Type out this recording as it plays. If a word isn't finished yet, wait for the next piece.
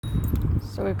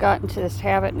So we've gotten to this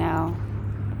habit now.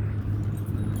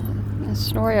 And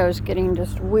Snorio is getting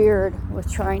just weird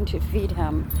with trying to feed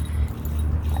him.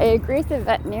 I agree with the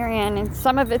veterinarian, and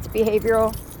some of it's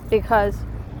behavioral because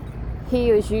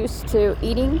he was used to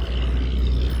eating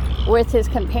with his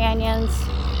companions.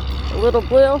 Little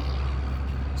Blue,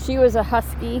 she was a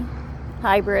husky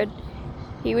hybrid.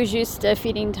 He was used to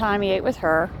feeding time, he ate with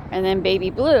her. And then Baby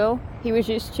Blue, he was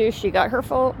used to, she got her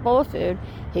full bowl of food,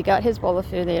 he got his bowl of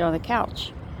food, they ate on the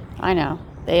couch. I know,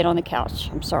 they ate on the couch.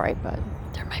 I'm sorry, but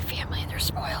they're my family and they're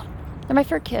spoiled. They're my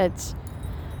fur kids.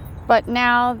 But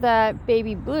now that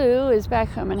Baby Blue is back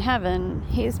home in heaven,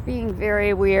 he's being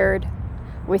very weird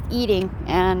with eating,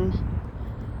 and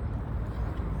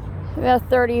about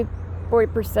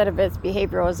 40% of it's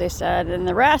behavioral, as they said, and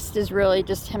the rest is really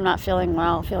just him not feeling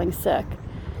well, feeling sick.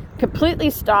 Completely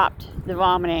stopped the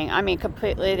vomiting. I mean,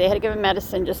 completely. They had to give him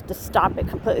medicine just to stop it,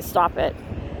 completely stop it.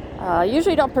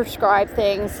 Usually don't prescribe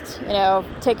things,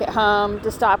 take it home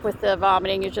to stop with the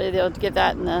vomiting. Usually they'll give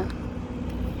that in the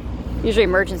usually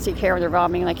emergency care when they're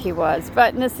vomiting like he was.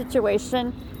 But in this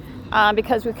situation,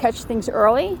 because we catch things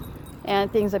early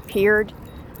and things appeared,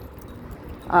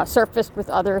 surfaced with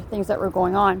other things that were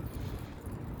going on,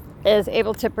 is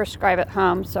able to prescribe at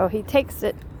home. So he takes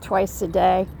it twice a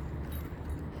day,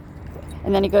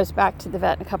 and then he goes back to the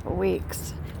vet in a couple of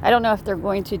weeks. I don't know if they're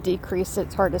going to decrease it.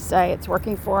 It's hard to say. It's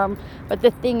working for him. But the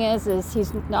thing is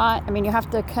he's not, you have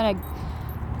to kind of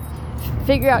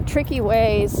figure out tricky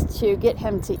ways to get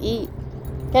him to eat.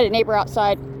 Had a neighbor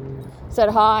outside, said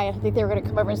hi. I think they were going to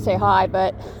come over and say hi,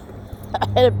 but I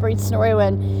had to bring Snorio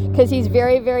in because he's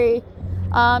very, very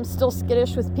still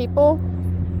skittish with people.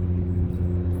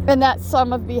 And that's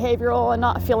some of behavioral and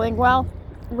not feeling well.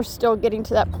 We're still getting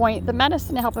to that point. The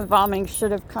medicine to help him vomiting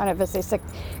should have kind of, as they say,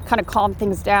 kind of calmed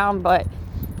things down, but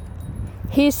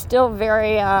he's still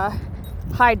very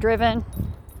high driven,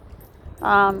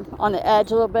 on the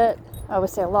edge a little bit. I would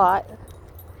say a lot.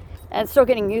 And still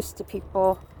getting used to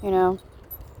people,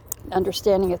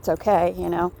 understanding it's okay,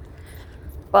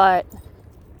 But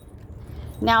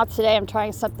now today I'm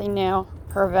trying something new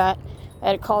per vet. I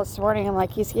had a call this morning. I'm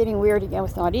like, he's getting weird again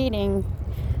with not eating.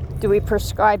 Do we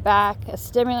prescribe back a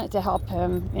stimulant to help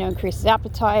him, increase his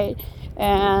appetite?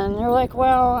 And they're like,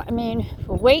 well,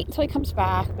 we'll wait until he comes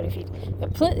back. But if he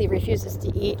completely refuses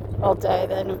to eat all day,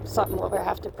 then something we'll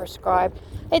have to prescribe.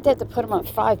 I hate to have to put him on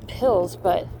 5 pills,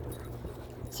 but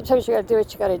sometimes you got to do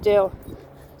what you got to do.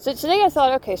 So today I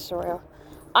thought, okay, Snorio,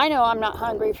 I know I'm not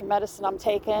hungry for medicine I'm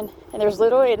taking. And there's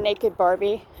literally a naked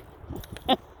Barbie.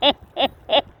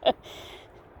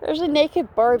 There's a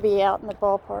naked Barbie out in the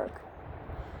ballpark.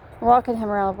 I'm walking him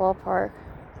around the ballpark.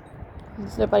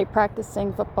 There's nobody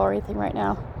practicing football or anything right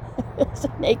now. It's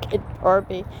a naked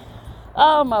Barbie.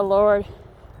 Oh my Lord.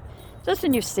 Just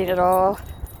when you've seen it all.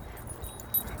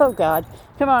 Oh God.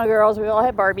 Come on, girls. We all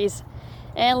have Barbies.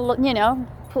 And,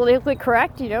 politically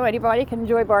correct, anybody can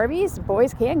enjoy Barbies.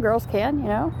 Boys can, girls can,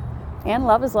 And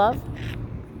love is love.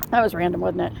 That was random,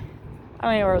 wasn't it? I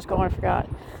don't know where I was going, I forgot.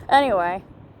 Anyway.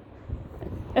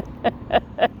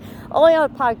 Only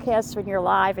on podcasts when you're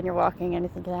live and you're walking,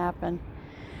 anything can happen.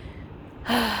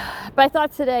 But I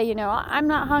thought today, I'm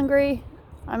not hungry.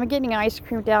 I'm getting ice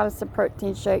cream down and some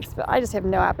protein shakes, but I just have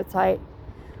no appetite.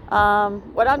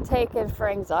 What I'm taking for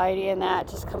anxiety and that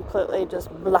just completely just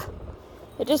blah.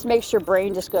 It just makes your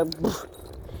brain just go blah.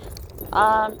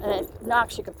 And it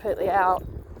knocks you completely out.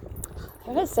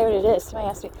 I'm going to say what it is. Somebody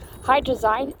asked me.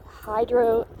 Hydrazine.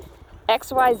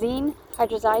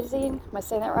 Am I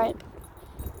saying that right?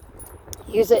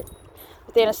 Use it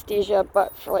with anesthesia,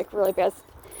 but for really bad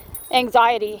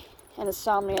anxiety and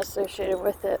insomnia associated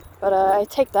with it. But I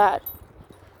take that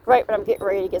right when I'm getting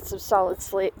ready to get some solid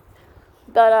sleep.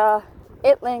 But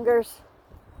it lingers,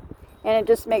 and it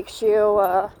just makes you,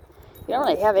 you don't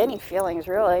really have any feelings,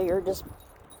 really. You're just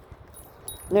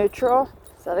neutral.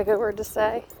 Is that a good word to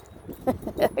say?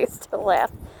 I still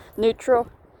laugh.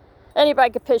 Neutral. Anybody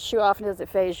can piss you off and it doesn't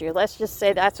faze you. Let's just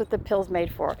say that's what the pill's made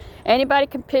for. Anybody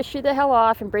can piss you the hell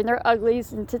off and bring their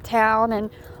uglies into town and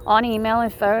on email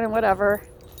and phone and whatever.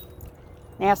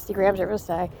 Nasty grams, ever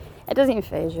say. It doesn't even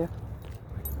faze you.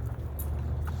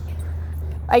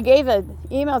 I gave an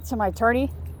email to my attorney.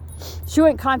 She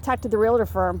went and contacted the realtor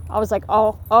firm. I was like,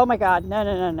 oh my God, no.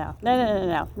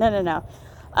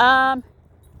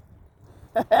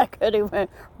 That could have went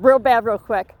real bad real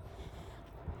quick.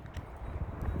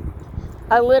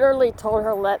 I literally told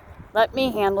her, let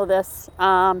me handle this.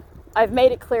 I've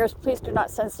made it clear, please do not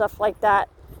send stuff like that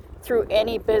through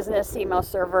any business email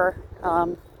server.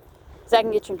 That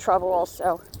can get you in trouble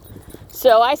also.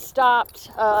 So I stopped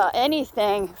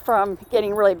anything from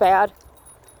getting really bad.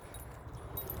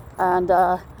 And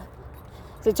so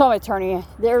I told my attorney,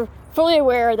 they're fully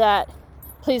aware that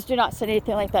please do not send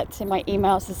anything like that to my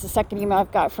emails. This is the second email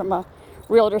I've got from a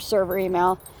realtor server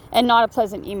email, and not a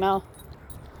pleasant email.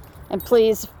 And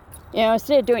please,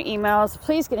 instead of doing emails,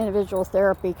 please get individual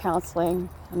therapy counseling.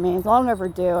 I mean, I'll never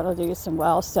do. It'll do you some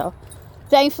well. So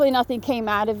thankfully nothing came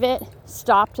out of it.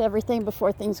 Stopped everything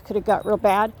before things could have got real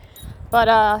bad.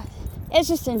 But it's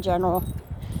just in general.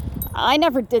 I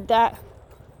never did that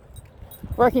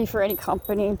working for any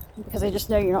company, because I just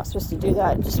know you're not supposed to do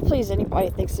that. Just please, anybody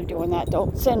that thinks of doing that,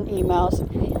 don't send emails.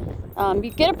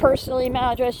 You get a personal email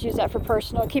address, use that for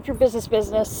personal. Keep your business.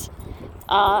 Business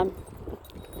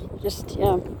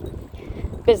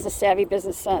savvy,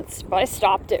 business sense. But I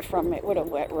stopped it from it would have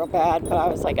went real bad. But I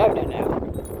was like, oh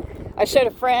no. I showed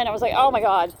a friend. I was like, oh my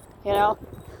God,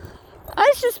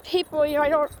 It's just people, I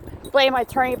don't blame my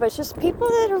attorney, but it's just people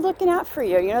that are looking out for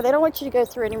you. They don't want you to go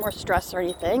through any more stress or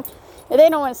anything. And they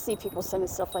don't want to see people sending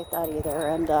stuff like that either.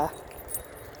 And I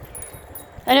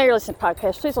know you're listening to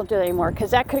podcasts. Please don't do that anymore,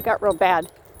 because that could have got real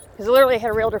bad. Because literally I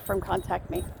had a realtor firm contact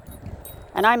me.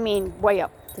 And I mean way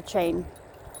up the chain.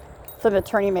 Some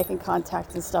attorney making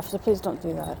contact and stuff. So please don't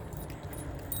do that.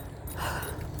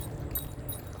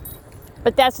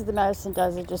 But that's what the medicine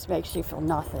does. It just makes you feel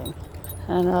nothing.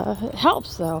 And it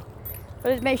helps though.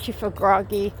 But it makes you feel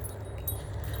groggy.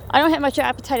 I don't have much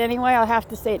appetite anyway. I'll have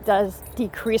to say it does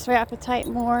decrease my appetite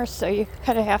more. So you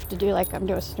kind of have to do like I'm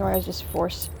doing Snorio, just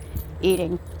force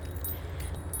eating.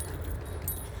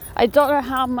 I don't know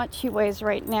how much he weighs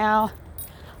right now.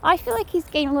 I feel like he's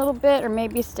gained a little bit, or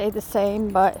maybe stayed the same,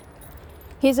 but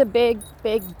he's a big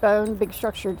bone, big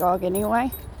structured dog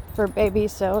anyway for a baby,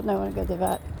 so no one to go to the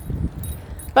vet.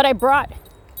 But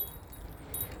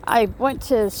I went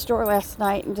to the store last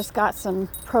night and just got some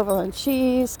provolone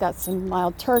cheese, got some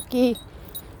mild turkey,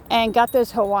 and got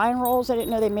those Hawaiian rolls. I didn't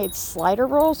know they made slider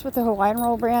rolls with the Hawaiian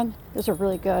roll brand. Those are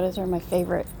really good. Those are my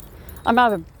favorite. I'm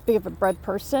not big of a bread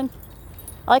person.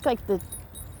 I like the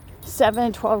 7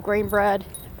 and 12 grain bread.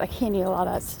 I can't eat a lot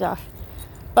of that stuff.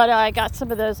 But I got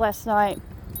some of those last night.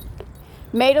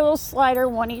 Made a little slider,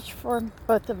 one each for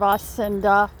both of us, and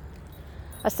I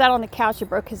sat on the couch and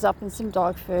broke his up in some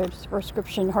dog food,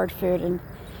 prescription hard food, and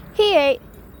he ate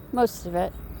most of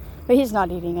it, but he's not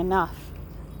eating enough.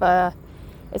 But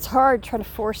it's hard trying to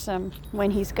force him when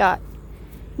he's got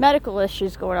medical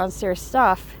issues going on, serious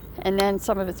stuff, and then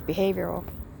some of it's behavioral.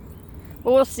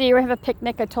 But we'll see. We're going to have a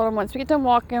picnic. I told him once we get done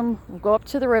walking, we'll go up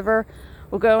to the river.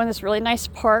 We'll go in this really nice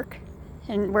park,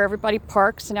 and where everybody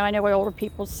parks. And now I know why older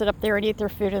people sit up there and eat their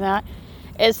food and that,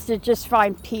 is to just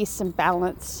find peace and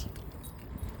balance.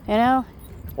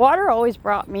 Water always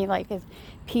brought me like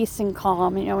peace and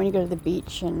calm, when you go to the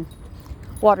beach, and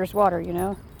water's water,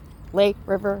 lake,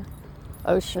 river,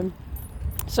 ocean.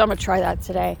 So I'm going to try that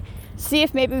today. See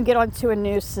if maybe we can get onto a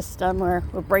new system where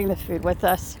we'll bring the food with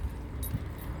us.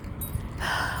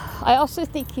 I also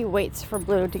think he waits for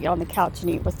Blue to get on the couch and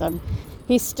eat with them.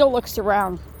 He still looks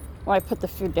around when I put the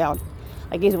food down,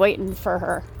 like he's waiting for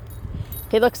her.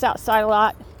 He looks outside a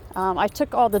lot. I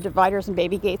took all the dividers and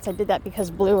baby gates. I did that because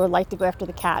Blue would like to go after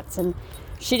the cats, and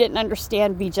she didn't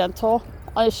understand be gentle.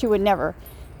 She would never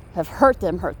have hurt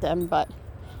them, but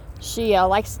she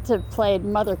likes to play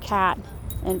mother cat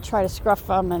and try to scruff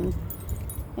them,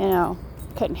 and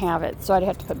couldn't have it, so I'd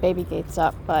have to put baby gates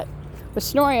up. But with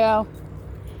Snorio,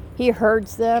 he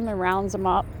herds them and rounds them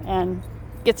up and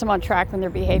gets them on track when they're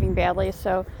behaving badly.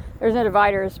 So there's no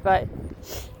dividers, but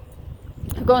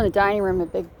I'll go in the dining room, a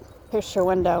big picture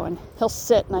window, and he'll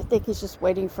sit, and I think he's just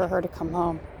waiting for her to come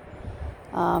home.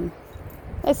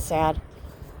 It's sad.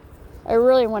 I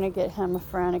really want to get him a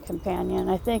friend, a companion.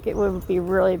 I think it would be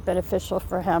really beneficial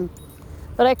for him.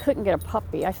 But I couldn't get a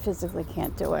puppy. I physically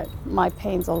can't do it. My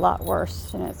pain's a lot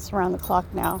worse, and it's around the clock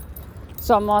now.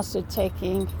 So I'm also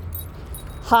taking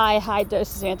high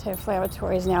doses of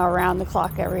anti-inflammatories now around the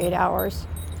clock every 8 hours.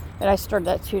 And I started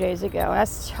that 2 days ago.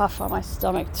 That's tough on my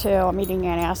stomach too. I'm eating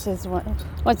antacids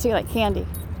once you like candy.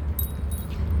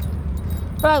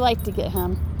 But I like to get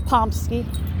him. Pomsky.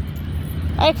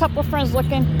 I had a couple of friends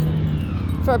looking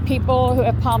for people who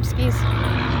have Pomskys.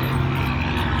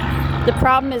 The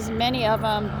problem is many of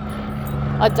them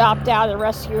adopt out of the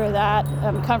rescue or that,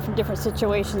 come from different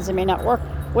situations and may not work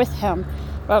with him.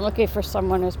 But I'm looking for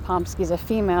someone who's Pomsky's a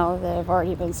female that have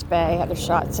already been spayed, had their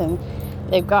shots, and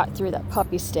they've got through that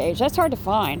puppy stage. That's hard to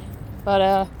find.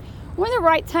 But when the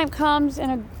right time comes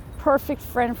and a perfect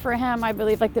friend for him, I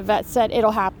believe, like the vet said,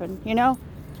 it'll happen,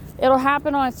 It'll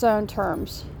happen on its own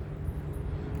terms.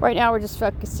 Right now we're just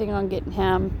focusing on getting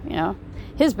him,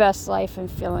 his best life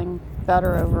and feeling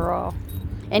better overall.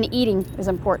 And eating is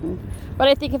important. But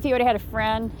I think if he would have had a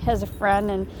friend,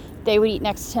 and they would eat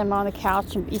next to him on the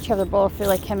couch and each have their bowl of food,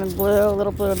 like him and Blue,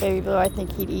 little Blue and baby Blue, I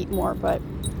think he'd eat more. But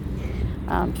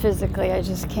physically, I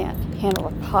just can't handle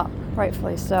a pup,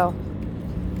 rightfully so.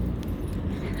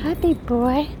 Hi, big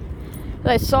boy.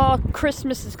 I saw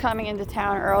Christmas is coming into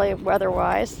town early,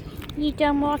 weather-wise. You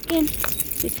done walking?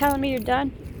 You telling me you're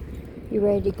done? You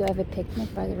ready to go have a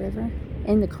picnic by the river?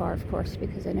 In the car, of course,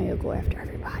 because I know you'll go after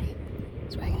everybody.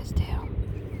 Wagging his tail.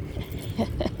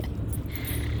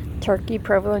 Turkey,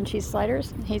 provolone cheese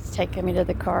sliders. He's taking me to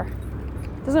the car.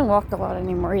 Doesn't walk a lot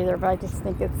anymore either, but I just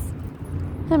think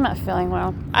I'm not feeling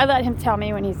well. I let him tell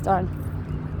me when he's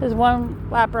done. There's one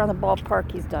lap around the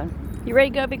ballpark, he's done. You ready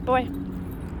to go, big boy?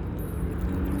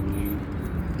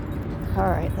 All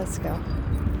right, let's go.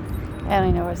 I don't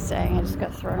even know what I was saying. I just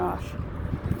got thrown off.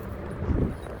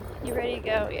 You ready to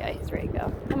go? Yeah, he's ready to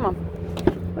go. Come on.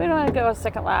 We don't want to go a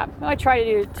second lap. What I try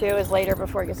to do too is later,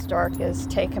 before it gets dark, is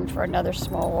take him for another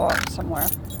small walk somewhere.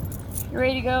 You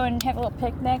ready to go and have a little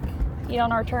picnic? Eat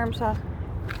on our terms, huh?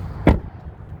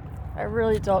 I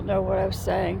really don't know what I was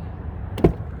saying.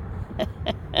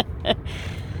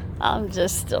 I'm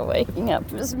just still waking up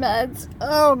from his meds.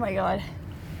 Oh my god.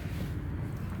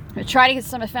 I try to get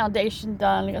some of the foundation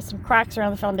done. I got some cracks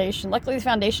around the foundation. Luckily the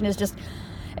foundation is just,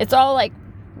 it's all like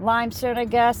limestone, I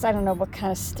guess. I don't know what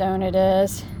kind of stone it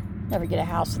is. Never get a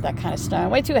house with that kind of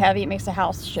stone. Way too heavy. It makes the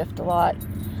house shift a lot.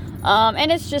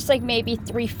 And it's just like maybe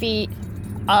 3 feet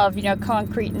of,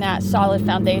 concrete in that solid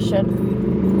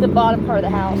foundation. The bottom part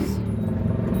of the house.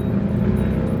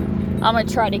 I'm going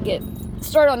to try to get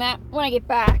started on that when I get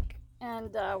back.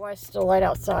 And while it's still light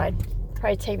outside.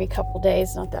 Probably take me a couple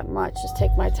days. Not that much. Just take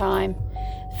my time.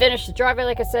 Finish the driveway,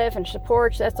 like I said. Finish the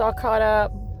porch. That's all caught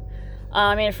up.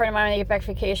 A friend of mine, when they get back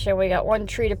vacation, we got one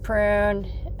tree to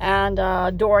prune and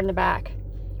a door in the back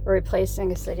we're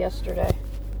replacing, I said yesterday.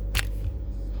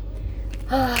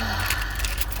 And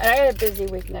I got a busy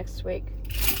week next week.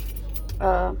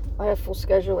 I have a full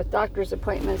schedule with doctor's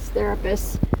appointments,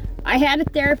 therapists. I had a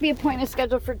therapy appointment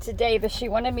scheduled for today, but she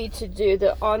wanted me to do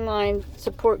the online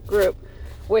support group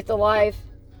with the live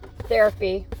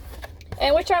therapy,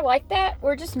 and which I like that.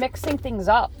 We're just mixing things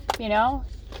up,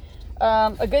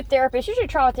 A good therapist, usually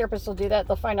trauma therapists will do that.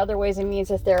 They'll find other ways and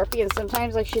means of therapy. And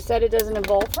sometimes, like she said, it doesn't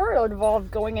involve her. It'll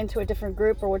involve going into a different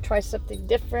group, or we'll try something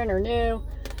different or new.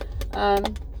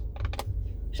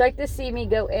 She'd like to see me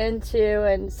go into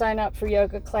and sign up for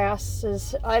yoga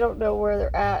classes. I don't know where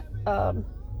they're at.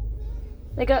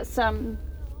 They got some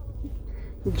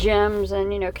gyms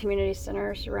and, community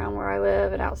centers around where I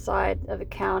live and outside of the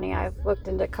county. I've looked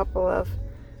into a couple of,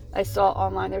 I saw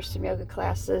online there's some yoga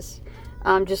classes.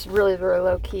 Just really, really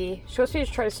low key. She wants me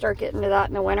to try to start getting into that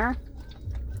in the winter.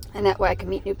 And that way I can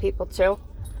meet new people too.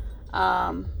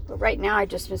 But right now I've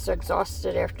just been so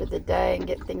exhausted after the day and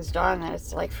getting things done that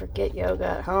it's like, forget yoga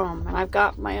at home. And I've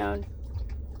got my own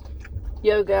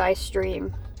yoga. I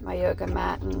stream my yoga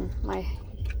mat and my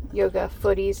yoga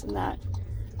footies and that.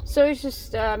 So it's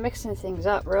just mixing things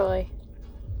up, really.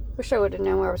 Wish I would have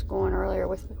known where I was going earlier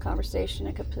with the conversation.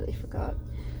 I completely forgot.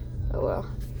 Oh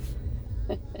well.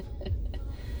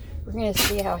 We're going to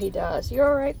see how he does. You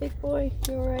alright, big boy?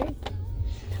 You alright?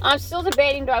 I'm still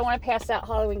debating, do I want to pass out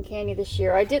Halloween candy this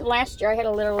year? I didn't last year. I had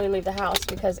to literally leave the house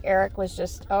because Eric was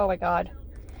just, oh my god.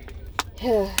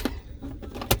 I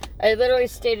literally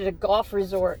stayed at a golf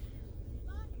resort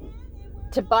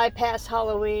to bypass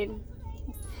Halloween.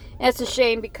 And it's a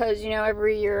shame because,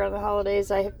 every year on the holidays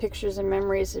I have pictures and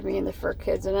memories of me and the fur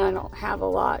kids, and I don't have a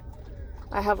lot.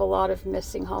 I have a lot of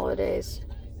missing holidays.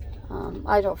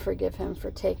 I don't forgive him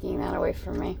for taking that away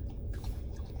from me.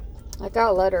 I got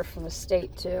a letter from the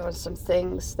state too on some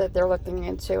things that they're looking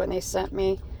into, and they sent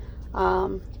me.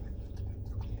 I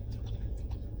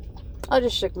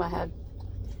just shook my head.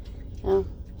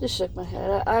 Just shook my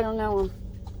head. I don't know him.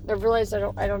 I realized I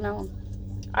don't know him.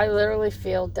 I literally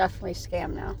feel definitely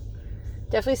scammed now.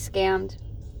 Definitely scammed.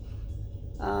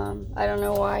 I don't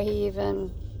know why he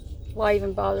even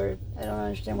bothered. I don't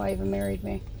understand why he even married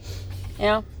me.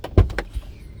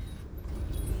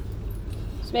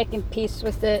 Just making peace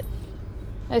with it.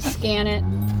 I scan it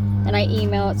and I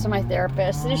email it to my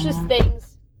therapist. And it's just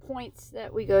points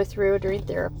that we go through during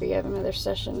therapy. I have another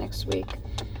session next week.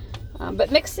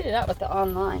 But mixing it up with the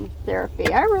online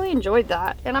therapy, I really enjoyed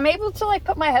that. And I'm able to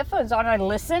put my headphones on and I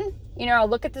listen. I'll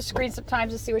look at the screen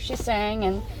sometimes to see what she's saying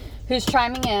and who's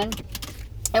chiming in.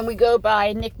 And we go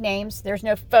by nicknames. There's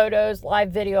no photos,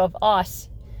 live video of us,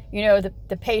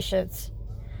 the patients.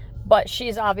 But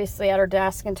she's obviously at her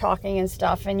desk and talking and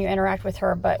stuff, and you interact with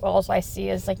her, but all I see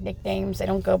is like nicknames. They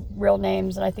don't go real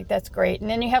names, and I think that's great. And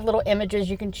then you have little images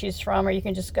you can choose from, or you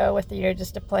can just go with,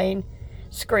 just a plain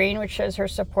screen, which shows her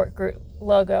support group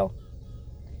logo.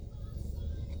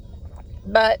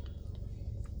 But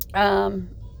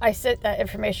I sent that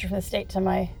information from the state to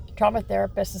my trauma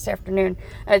therapist this afternoon,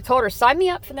 and I told her, sign me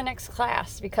up for the next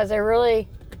class, because I really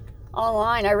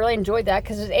enjoyed that,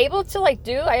 because I was able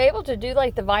to do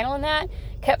like the vinyl and that,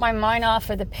 kept my mind off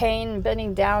of the pain.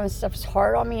 Bending down and stuff is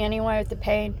hard on me anyway with the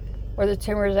pain where the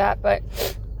tumor is at, but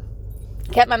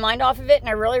kept my mind off of it, and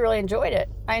I really, really enjoyed it.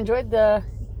 I enjoyed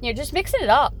just mixing it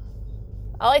up.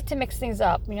 I like to mix things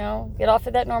up, get off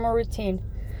of that normal routine.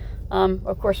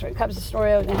 Of course, when it comes to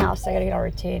story in the house, I gotta get on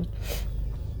routine.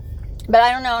 But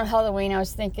I don't know, on Halloween, I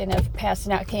was thinking of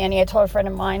passing out candy. I told a friend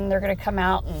of mine they're going to come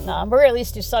out, and we're going to at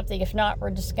least do something. If not,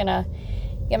 we're just going to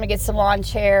get some lawn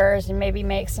chairs and maybe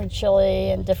make some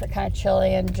chili and different kind of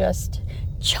chili and just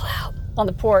chill out on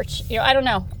the porch. I don't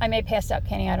know. I may pass out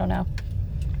candy. I don't know.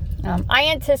 I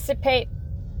anticipate,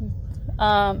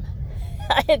 because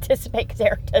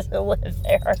Eric doesn't live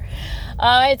there.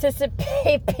 I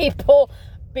anticipate people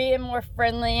being more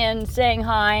friendly and saying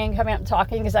hi and coming out and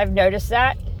talking, because I've noticed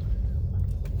that.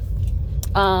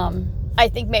 I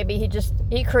think maybe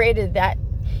he created that.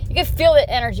 You can feel the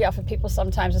energy off of people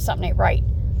sometimes if something ain't right.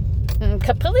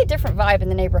 Completely different vibe in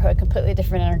the neighborhood, completely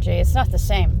different energy. It's not the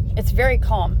same. It's very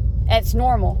calm, and it's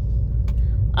normal.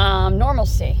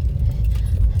 Normalcy.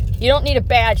 You don't need a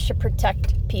badge to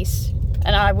protect peace,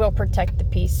 and I will protect the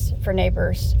peace for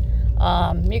neighbors.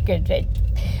 I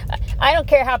don't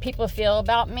care how people feel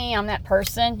about me. I'm that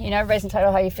person. Everybody's entitled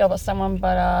to how you feel about someone,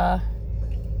 but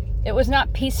it was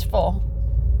not peaceful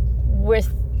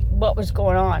with what was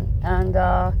going on, and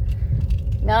now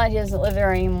that he doesn't live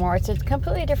there anymore, it's a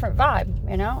completely different vibe.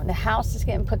 And the house is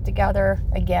getting put together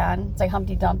again. It's like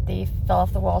Humpty Dumpty fell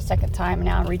off the wall a second time, and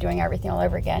now I'm redoing everything all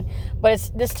over again. But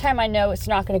this time I know it's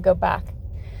not going to go back.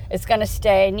 It's going to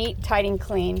stay neat, tight, and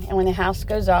clean. And when the house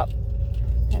goes up,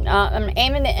 and I'm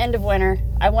aiming the end of winter.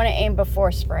 I want to aim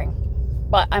before spring,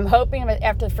 but I'm hoping that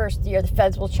after the first year, the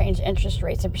feds will change interest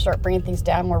rates and start bringing things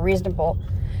down more reasonable.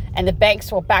 And the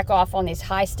banks will back off on these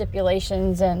high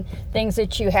stipulations and things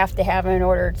that you have to have in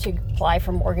order to apply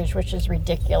for mortgage, which is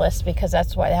ridiculous, because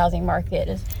that's why the housing market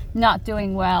is not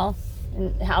doing well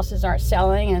and houses aren't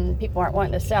selling and people aren't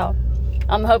wanting to sell.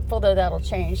 I'm hopeful, though, that'll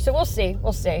change. So we'll see.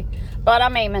 But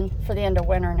I'm aiming for the end of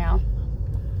winter now.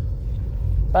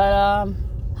 But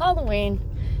Halloween,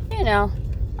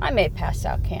 I may pass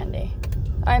out candy.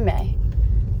 I may.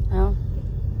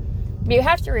 You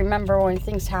have to remember, when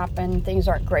things happen, things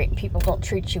aren't great, and people don't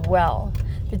treat you well,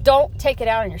 but don't take it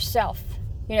out on yourself.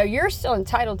 You're still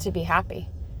entitled to be happy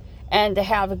and to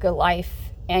have a good life,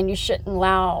 and you shouldn't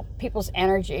allow people's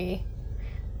energy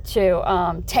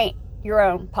to taint your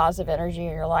own positive energy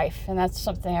in your life. And that's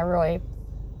something I really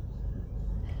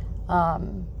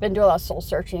been doing a lot of soul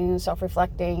searching and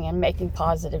self-reflecting and making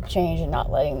positive change, and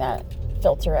not letting that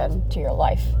filter into your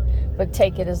life, but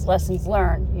take it as lessons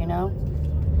learned,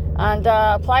 and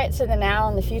apply it to the now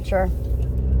and the future.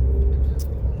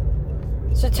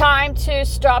 So time to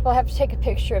stop. I'll have to take a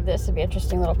picture of this. It'll be an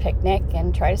interesting little picnic,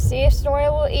 and try to see if Snorri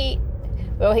will eat.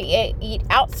 Will he eat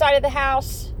outside of the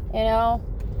house?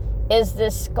 Is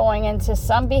this going into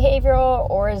some behavioral,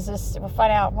 or is this, we'll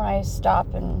find out when I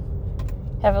stop and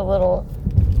have a little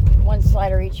one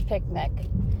slider each picnic.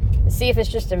 See if it's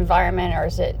just environment, or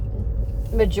is it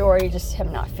majority just him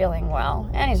not feeling well.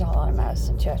 And he's on a lot of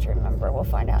medicine too, I have to remember. We'll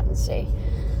find out and see.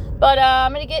 But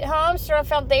I'm going to get home, start a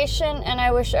foundation, and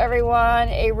I wish everyone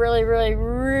a really, really,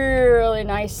 really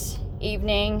nice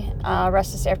evening.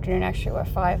 Rest this afternoon, actually. We're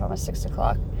 5, almost 6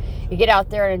 o'clock. You get out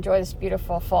there and enjoy this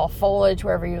beautiful fall foliage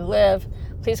wherever you live.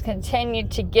 Please continue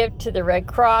to give to the Red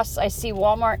Cross. I see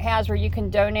Walmart has where you can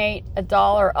donate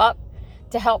 $1 up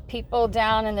to help people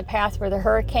down in the path where the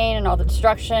hurricane and all the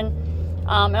destruction.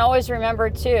 And always remember,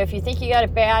 too, if you think you got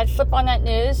it bad, flip on that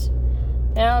news.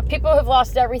 People have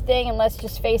lost everything, and let's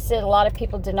just face it, a lot of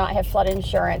people did not have flood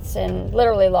insurance and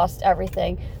literally lost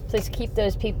everything. Please keep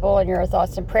those people in your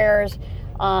thoughts and prayers.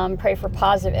 Pray for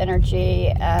positive energy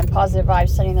and positive vibes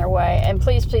sending their way. And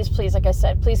please, please, please, like I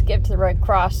said, please give to the Red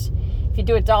Cross. If you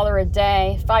do $1 a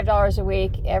day, $5 a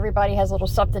week, everybody has a little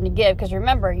something to give. Because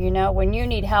remember, when you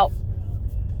need help,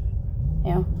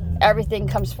 everything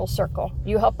comes full circle.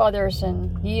 You help others,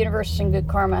 and the universe and good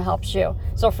karma helps you.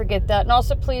 So don't forget that. And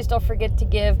also, please don't forget to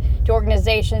give to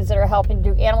organizations that are helping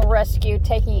do animal rescue,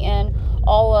 taking in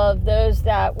all of those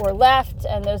that were left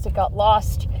and those that got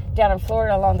lost down in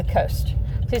Florida along the coast.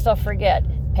 Please don't forget,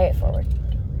 pay it forward.